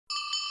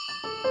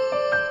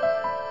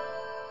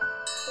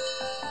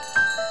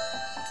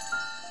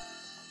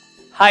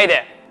Hi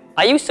there.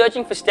 Are you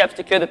searching for steps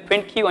to clear the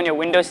print queue on your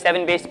Windows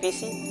 7 based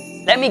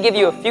PC? Let me give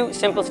you a few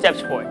simple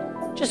steps for it.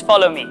 Just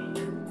follow me.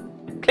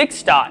 Click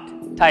Start.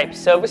 Type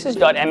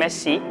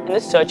services.msc in the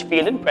search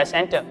field and press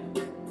Enter.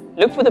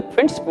 Look for the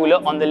print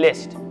spooler on the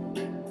list.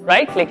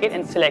 Right-click it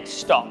and select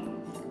Stop.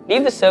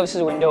 Leave the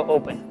services window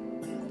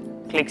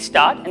open. Click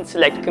Start and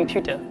select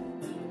Computer.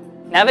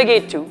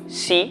 Navigate to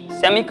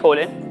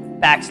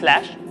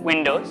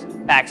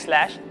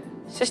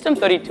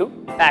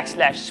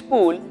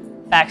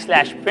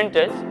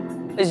C:/Windows/System32/spool/printers,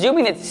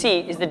 assuming that C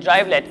is the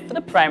drivelet for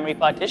the primary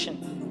partition.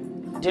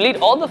 Delete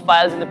all the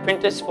files in the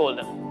printers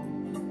folder.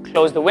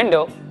 Close the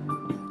window.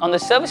 On the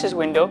services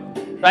window,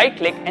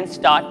 right-click and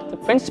start the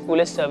print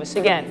spooler service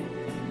again.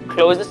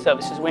 Close the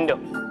services window.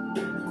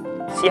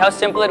 See how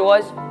simple it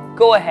was?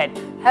 Go ahead,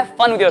 have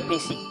fun with your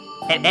PC.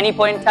 At any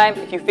point in time,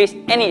 if you face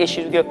any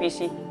issues with your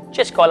PC,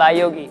 just call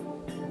iYogi.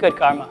 Good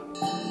karma.